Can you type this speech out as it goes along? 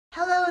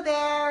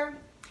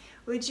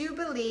Would you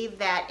believe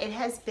that it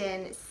has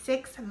been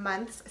 6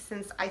 months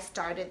since I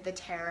started the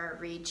Tara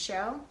Reed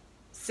show?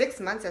 6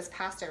 months has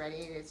passed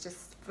already, and it's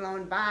just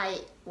flown by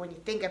when you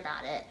think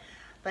about it.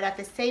 But at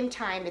the same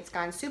time, it's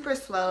gone super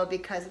slow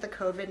because of the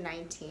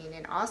COVID-19,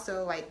 and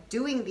also like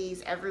doing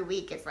these every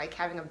week, it's like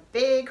having a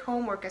big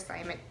homework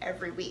assignment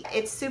every week.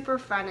 It's super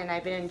fun and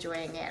I've been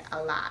enjoying it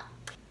a lot.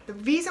 The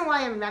reason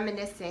why I'm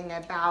reminiscing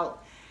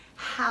about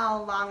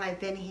how long I've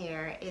been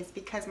here is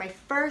because my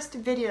first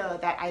video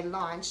that I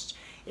launched,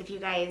 if you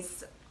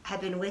guys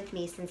have been with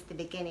me since the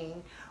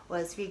beginning,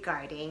 was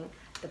regarding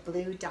the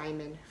Blue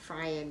Diamond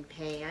frying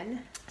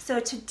pan. So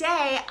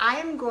today I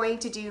am going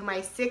to do my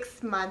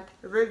 6-month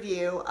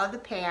review of the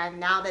pan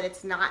now that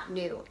it's not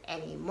new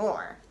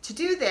anymore. To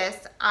do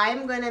this,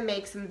 I'm going to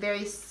make some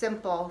very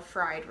simple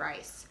fried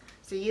rice.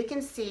 So you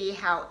can see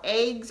how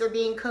eggs are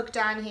being cooked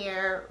on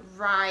here,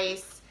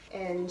 rice,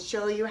 and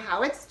show you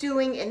how it's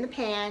doing in the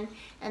pan,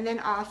 and then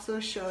also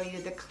show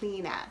you the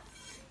cleanup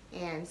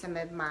and some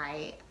of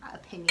my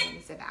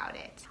opinions about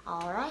it.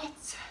 All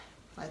right,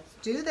 let's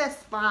do this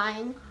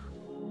thing.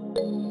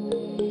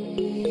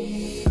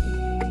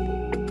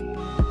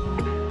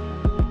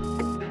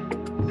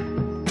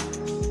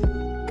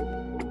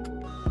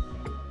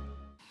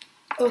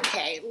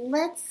 Okay,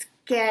 let's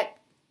get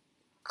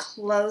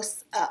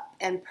close up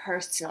and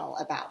personal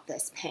about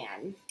this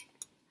pan.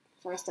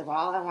 First of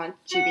all, I want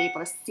you to be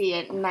able to see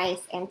it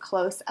nice and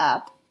close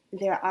up.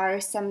 There are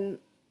some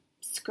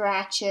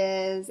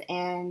scratches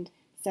and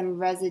some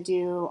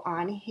residue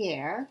on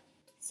here.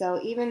 So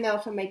even though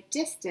from a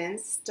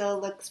distance still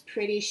looks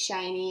pretty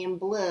shiny and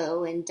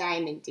blue and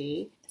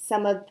diamondy,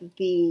 some of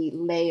the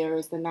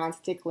layers, the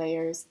nonstick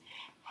layers,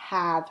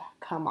 have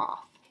come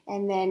off.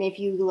 And then if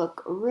you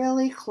look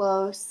really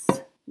close,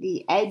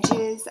 the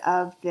edges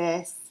of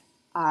this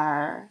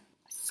are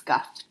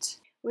scuffed.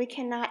 We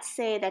cannot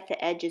say that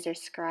the edges are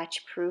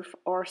scratch proof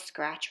or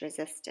scratch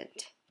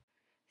resistant.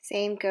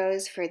 Same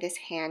goes for this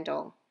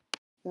handle.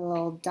 The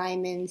little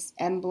diamonds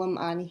emblem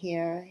on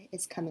here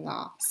is coming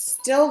off.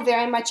 Still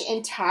very much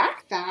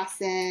intact,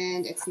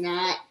 fastened, it's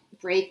not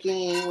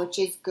breaking, which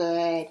is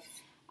good.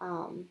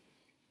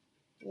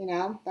 You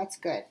know, that's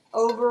good.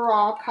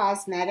 Overall,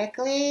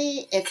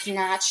 cosmetically, it's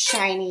not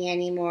shiny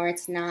anymore,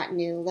 it's not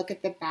new. Look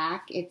at the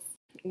back, it's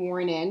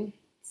worn in,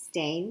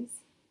 stains.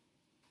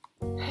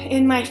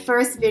 In my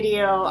first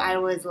video, I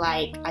was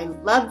like, I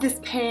love this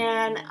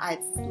pan,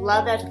 it's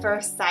love at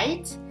first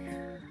sight.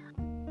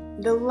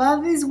 The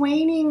love is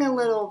waning a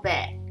little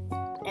bit,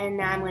 and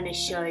now I'm going to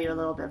show you a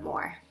little bit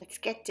more. Let's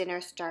get dinner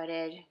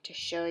started to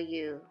show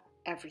you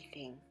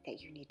everything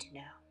that you need to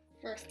know.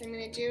 First thing I'm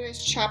going to do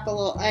is chop a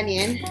little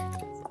onion.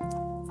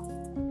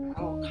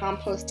 Oh,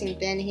 composting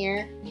bin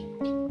here.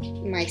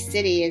 My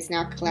city is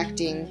now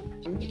collecting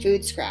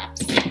food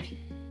scraps.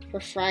 For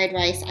fried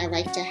rice, I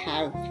like to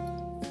have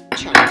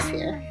chunks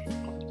here.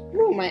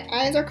 Ooh, my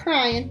eyes are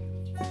crying.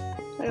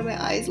 How do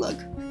my eyes look?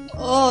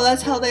 Oh,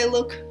 that's how they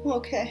look.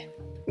 Okay.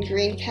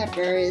 Green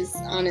pepper is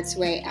on its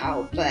way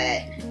out,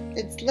 but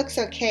it looks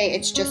okay.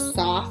 It's just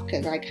soft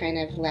because I kind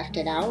of left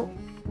it out.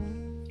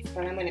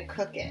 But I'm going to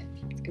cook it.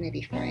 It's going to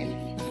be fried.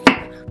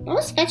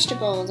 Most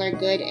vegetables are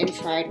good in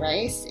fried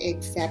rice,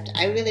 except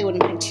I really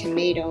wouldn't put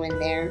tomato in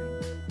there.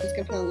 I'm just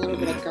going to put a little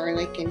bit of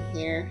garlic in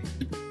here.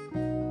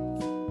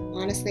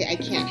 Honestly, I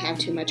can't have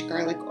too much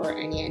garlic or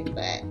onion,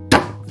 but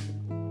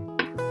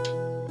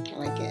I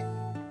like it.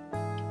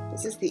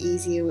 This is the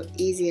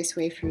easiest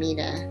way for me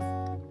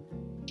to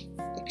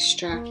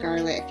extract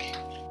garlic.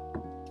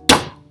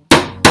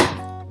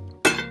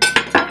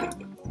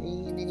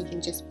 And then you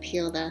can just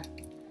peel the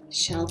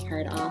shell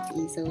part off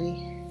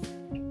easily.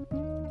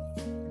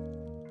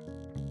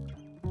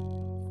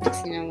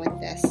 Mixing it with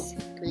this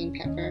green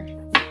pepper.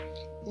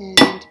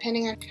 And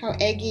depending on how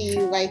eggy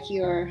you like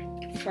your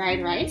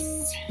fried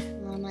rice,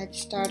 I'd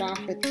start off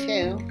with 2,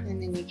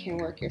 and then you can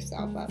work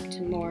yourself up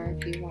to more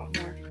if you want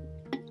more.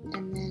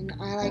 And then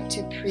I like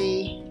to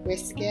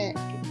pre-whisk it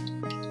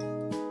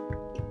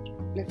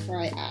before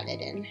I add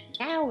it in.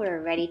 Now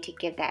we're ready to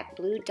give that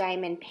Blue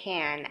Diamond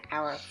pan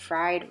our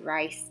fried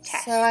rice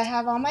test. So I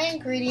have all my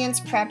ingredients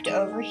prepped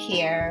over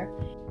here.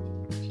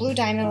 Blue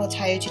Diamond will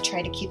tell you to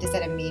try to keep this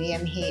at a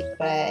medium heat,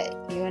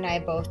 but you and I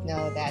both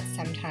know that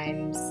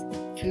sometimes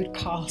food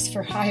calls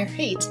for higher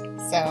heat.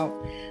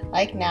 So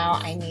like now,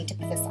 I need to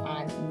put this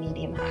on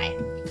medium-high.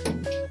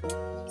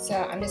 So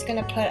I'm just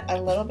gonna put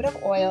a little bit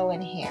of oil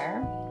in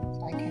here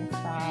so I can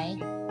fry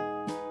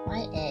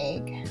my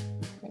egg.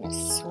 I'm gonna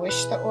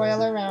swish the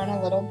oil around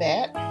a little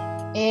bit.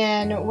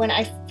 And when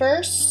I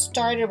first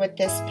started with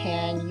this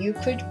pan, you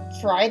could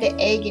fry the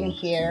egg in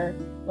here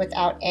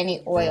without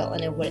any oil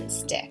and it wouldn't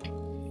stick.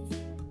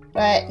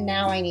 But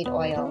now I need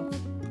oil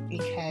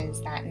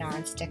because that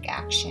non-stick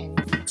action,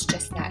 it's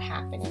just not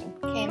happening.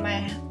 Okay,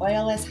 my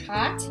oil is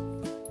hot.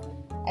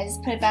 I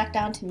just put it back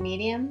down to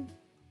medium.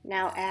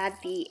 Now add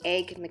the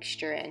egg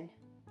mixture in.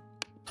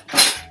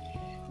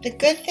 The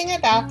good thing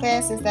about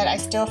this is that I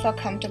still feel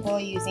comfortable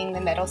using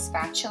the metal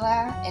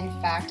spatula. In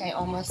fact, I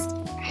almost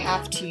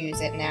have to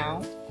use it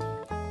now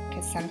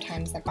because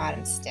sometimes the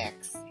bottom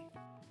sticks.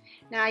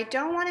 Now I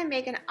don't want to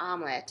make an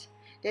omelet.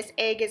 This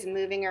egg is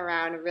moving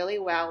around really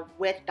well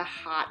with the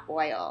hot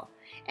oil.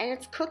 And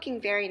it's cooking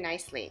very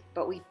nicely,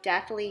 but we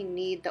definitely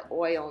need the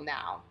oil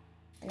now.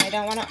 And I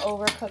don't want to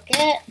overcook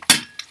it.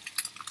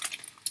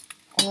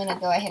 I'm going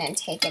to go ahead and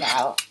take it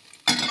out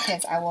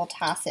because I will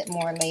toss it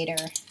more later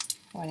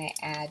when I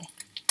add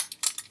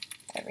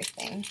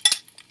everything.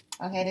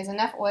 Okay, there's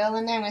enough oil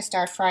in there. I'm going to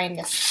start frying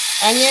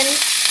this onion.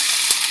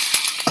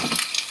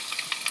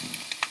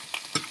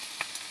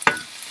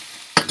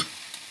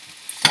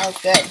 Oh,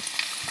 good.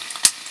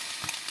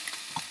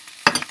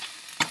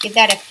 Give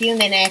that a few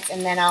minutes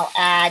and then I'll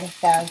add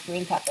the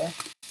green pepper.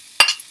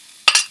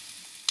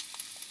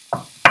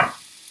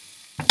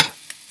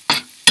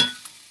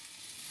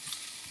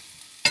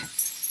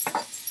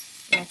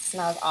 It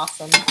smells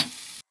awesome.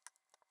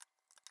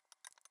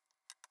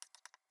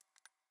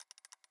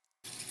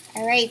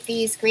 Alright,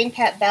 these green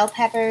bell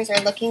peppers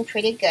are looking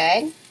pretty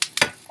good.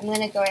 I'm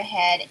going to go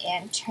ahead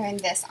and turn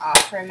this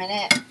off for a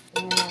minute.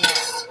 I'm going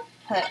to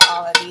put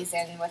all of these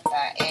in with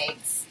the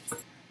eggs.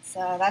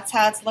 So that's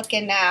how it's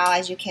looking now.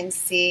 As you can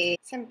see,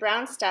 some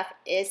brown stuff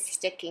is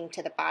sticking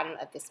to the bottom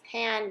of this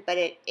pan, but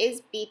it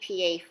is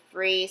BPA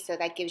free, so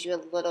that gives you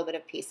a little bit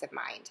of peace of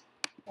mind.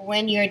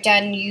 When you're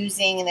done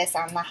using this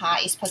on the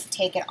hot, you're supposed to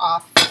take it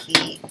off the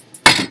heat.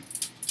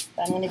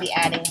 But I'm going to be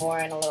adding more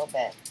in a little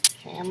bit.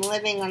 Okay, I'm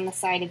living on the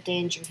side of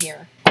danger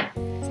here. So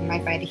I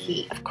might by the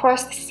heat. Of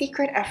course, the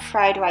secret of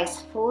fried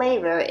rice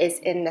flavor is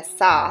in the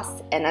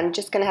sauce, and I'm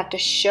just going to have to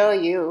show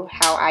you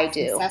how I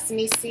do.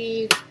 Sesame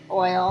seed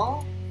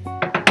oil.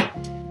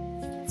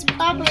 It's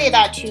probably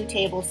about 2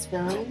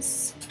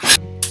 tablespoons.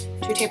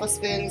 2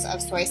 tablespoons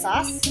of soy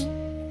sauce.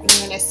 I'm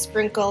going to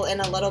sprinkle in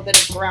a little bit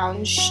of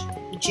ground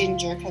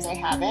ginger because I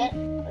have it.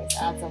 It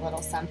adds a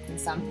little something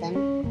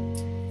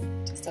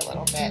something. Just a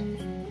little bit.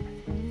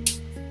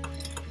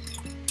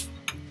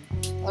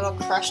 A little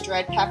crushed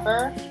red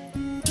pepper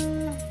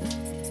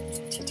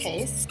to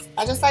taste.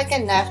 I just like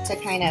enough to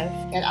kind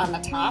of get on the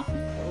top.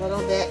 A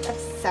little bit of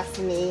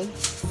sesame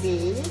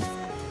seeds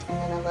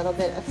and a little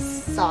bit of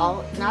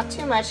salt. Not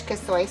too much because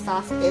soy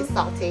sauce is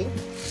salty.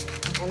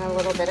 And a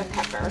little bit of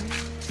pepper.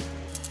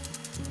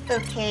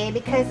 Okay,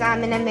 because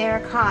I'm an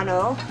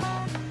Americano,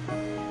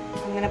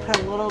 I'm going to put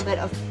a little bit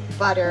of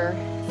butter.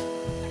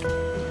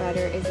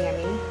 Butter is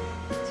yummy.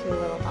 2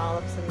 little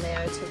olives in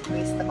there to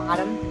grease the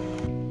bottom.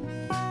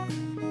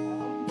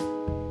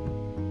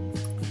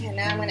 And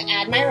now I'm going to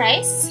add my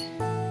rice.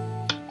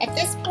 At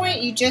this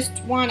point, you just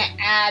want to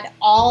add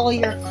all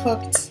your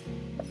cooked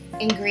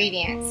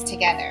ingredients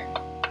together.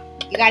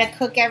 You got to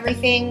cook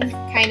everything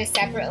kind of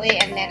separately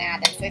and then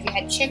add them. So if you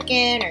had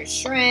chicken or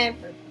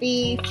shrimp or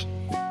beef,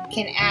 you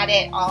can add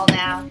it all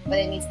now, but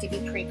it needs to be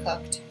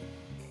pre-cooked.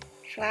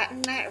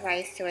 Flatten that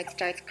rice so it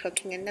starts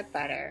cooking in the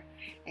butter,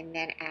 and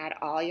then add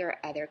all your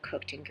other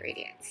cooked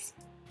ingredients.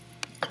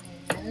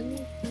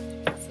 And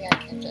see, I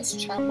can just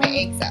chop my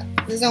eggs up.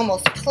 This is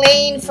almost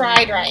plain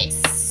fried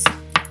rice.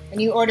 When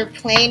you order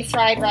plain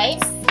fried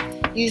rice,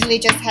 usually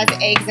just has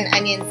eggs and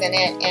onions in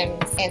it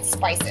and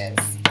spices.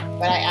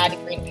 But I add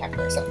green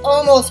pepper, so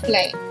almost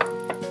plain.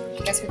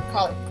 I guess we could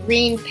call it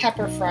green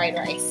pepper fried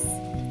rice.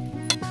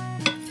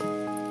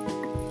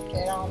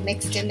 Get it all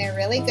mixed in there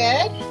really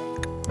good.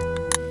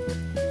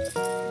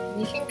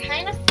 You can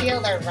kind of feel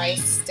the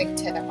rice stick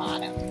to the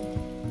bottom,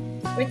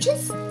 which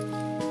is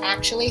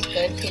actually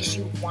good because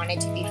you want it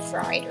to be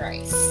fried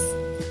rice.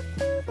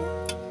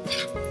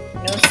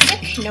 No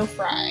stick, no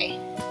fry.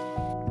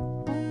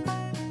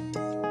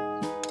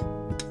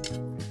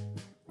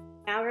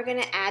 Now we're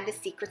going to add the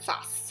secret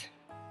sauce.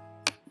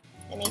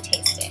 Let me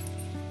taste it.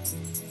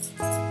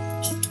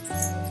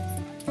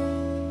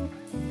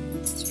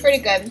 It's pretty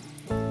good.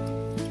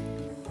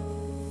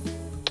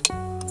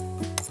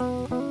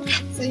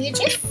 So you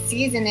just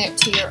season it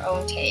to your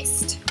own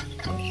taste,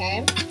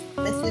 okay?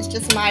 This is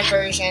just my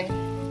version.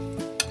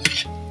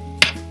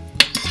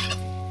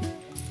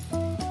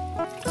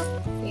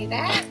 See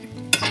that?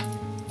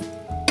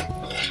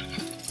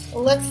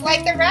 Looks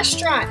like the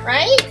restaurant,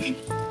 right?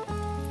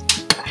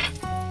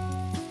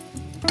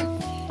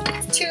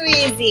 It's too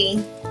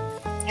easy.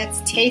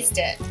 Let's taste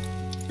it.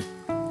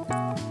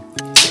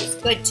 It's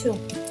good too.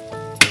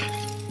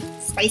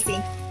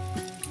 Spicy.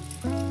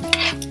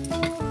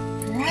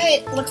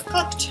 Alright, looks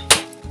cooked.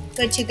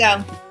 Good to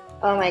go.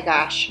 Oh my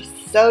gosh,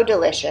 so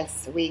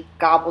delicious. We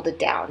gobbled it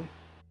down.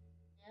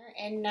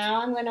 And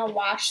now I'm going to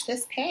wash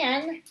this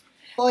pan.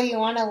 Well, you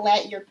want to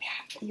let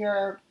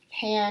your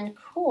pan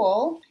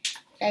cool.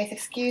 Guys,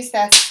 excuse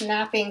the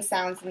snapping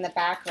sounds in the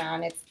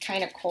background. It's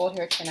kind of cold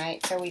here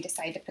tonight, so we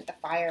decided to put the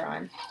fire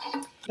on.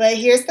 But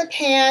here's the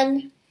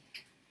pan.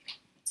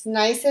 It's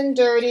nice and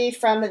dirty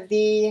from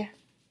the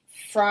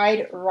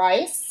fried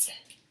rice.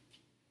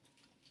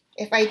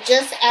 If I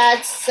just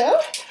add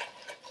soap,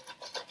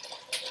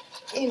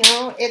 you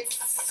know,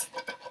 it's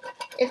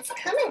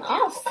coming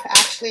off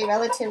actually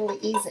relatively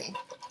easy.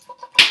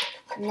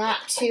 Not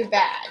too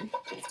bad.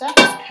 Stuff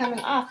is coming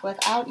off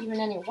without even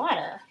any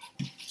water.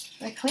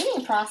 The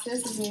cleaning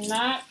process is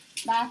not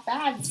that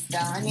bad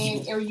still. I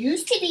mean, it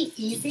used to be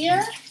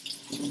easier,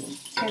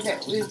 because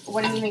it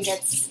wouldn't even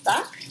get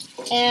stuck.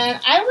 And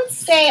I would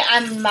say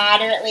I'm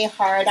moderately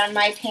hard on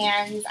my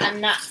pans.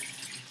 I'm not,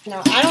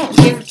 I don't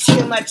give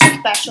too much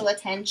special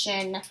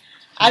attention.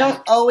 I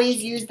don't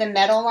always use the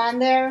metal on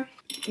there.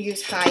 I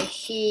use high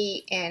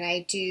heat, and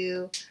I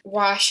do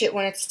wash it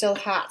when it's still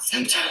hot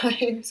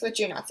sometimes, which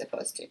you're not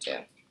supposed to do.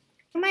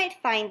 You might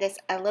find this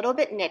a little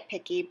bit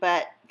nitpicky,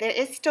 but there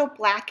is still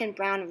black and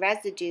brown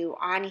residue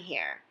on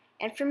here.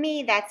 And for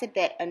me, that's a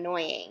bit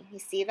annoying. You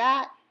see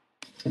that?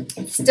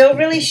 It's still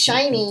really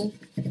shiny.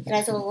 It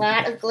has a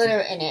lot of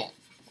glitter in it,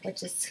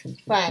 which is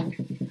fun.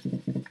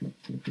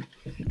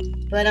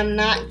 But I'm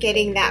not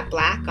getting that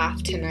black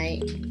off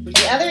tonight.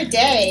 The other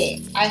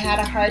day, I had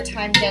a hard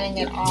time getting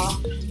it off.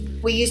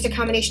 We used a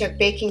combination of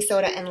baking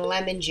soda and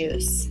lemon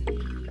juice,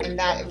 and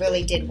that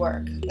really did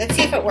work. Let's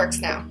see if it works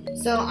now.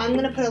 So I'm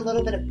gonna put a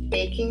little bit of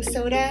baking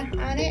soda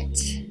on it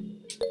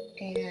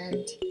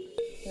and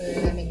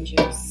lemon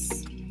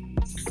juice.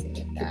 Let's see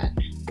if that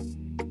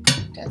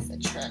does the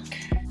trick.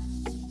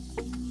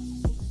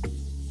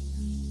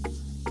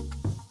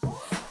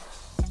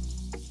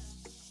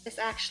 This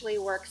actually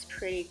works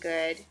pretty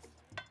good.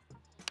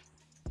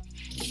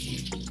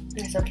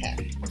 It's okay.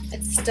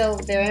 It's still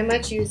very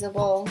much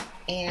usable,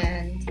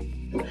 and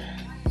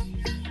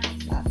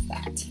that's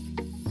that.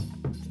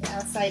 The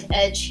outside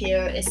edge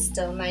here is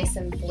still nice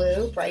and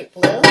blue, bright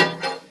blue.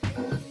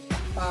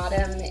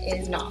 Bottom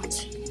is not.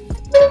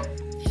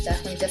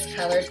 Definitely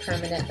discolored,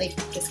 permanently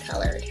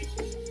discolored.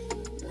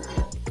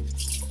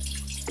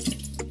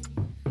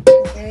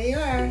 There you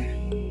are.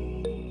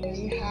 There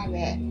you have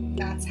it.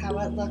 That's how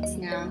it looks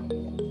now.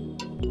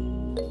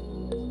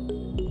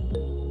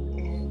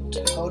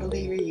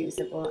 Totally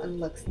reusable and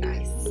looks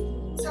nice.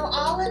 So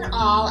all in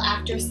all,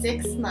 after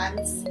 6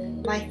 months,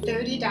 my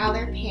 $30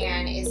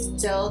 pan is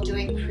still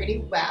doing pretty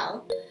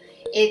well.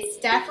 It's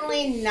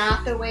definitely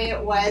not the way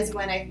it was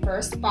when I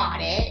first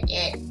bought it.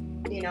 It,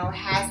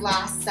 has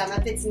lost some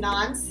of its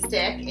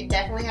non-stick. It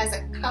definitely has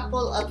a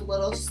couple of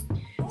little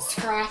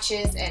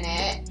scratches in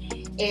it.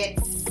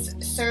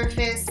 Its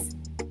surface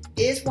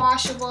is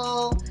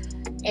washable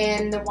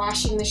in the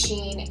washing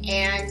machine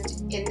and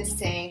in the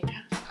sink.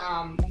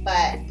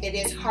 But it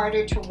is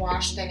harder to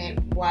wash than it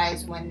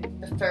was when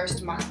the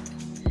first month,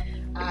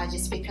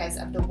 just because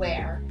of the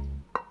wear.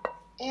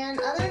 And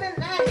other than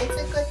that,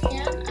 it's a good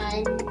pan.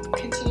 I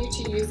continue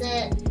to use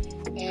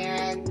it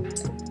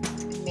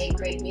and make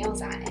great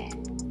meals on it.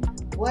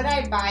 Would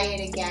I buy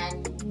it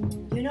again?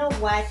 You know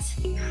what?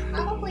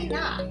 Probably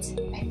not.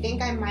 I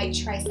think I might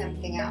try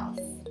something else.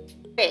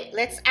 Wait,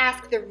 let's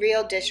ask the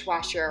real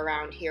dishwasher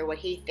around here what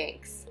he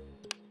thinks.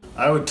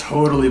 I would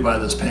totally buy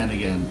this pan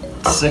again.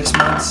 6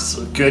 months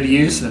of good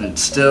use, and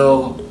it's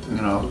still,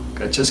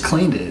 I just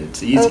cleaned it.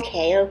 It's easy.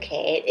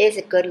 Okay. It is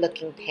a good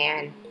looking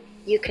pan.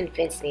 You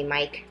convinced me,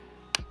 Mike.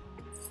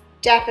 It's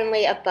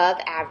definitely above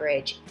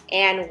average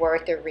and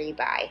worth a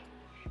rebuy.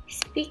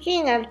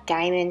 Speaking of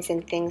diamonds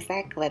and things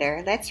that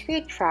glitter, let's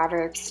read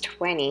Proverbs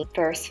 20,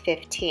 verse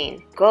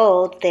 15.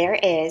 Gold there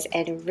is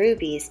and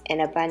rubies in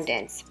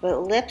abundance,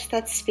 but lips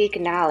that speak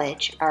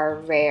knowledge are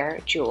a rare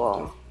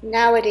jewel.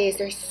 Nowadays,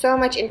 there's so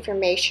much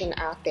information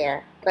out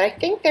there, but I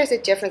think there's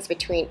a difference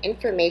between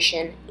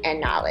information and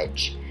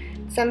knowledge.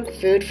 Some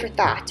food for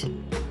thought.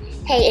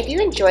 Hey, if you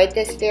enjoyed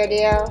this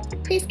video,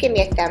 please give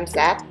me a thumbs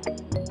up.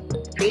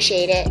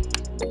 Appreciate it.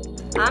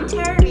 I'm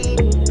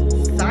TaraReed.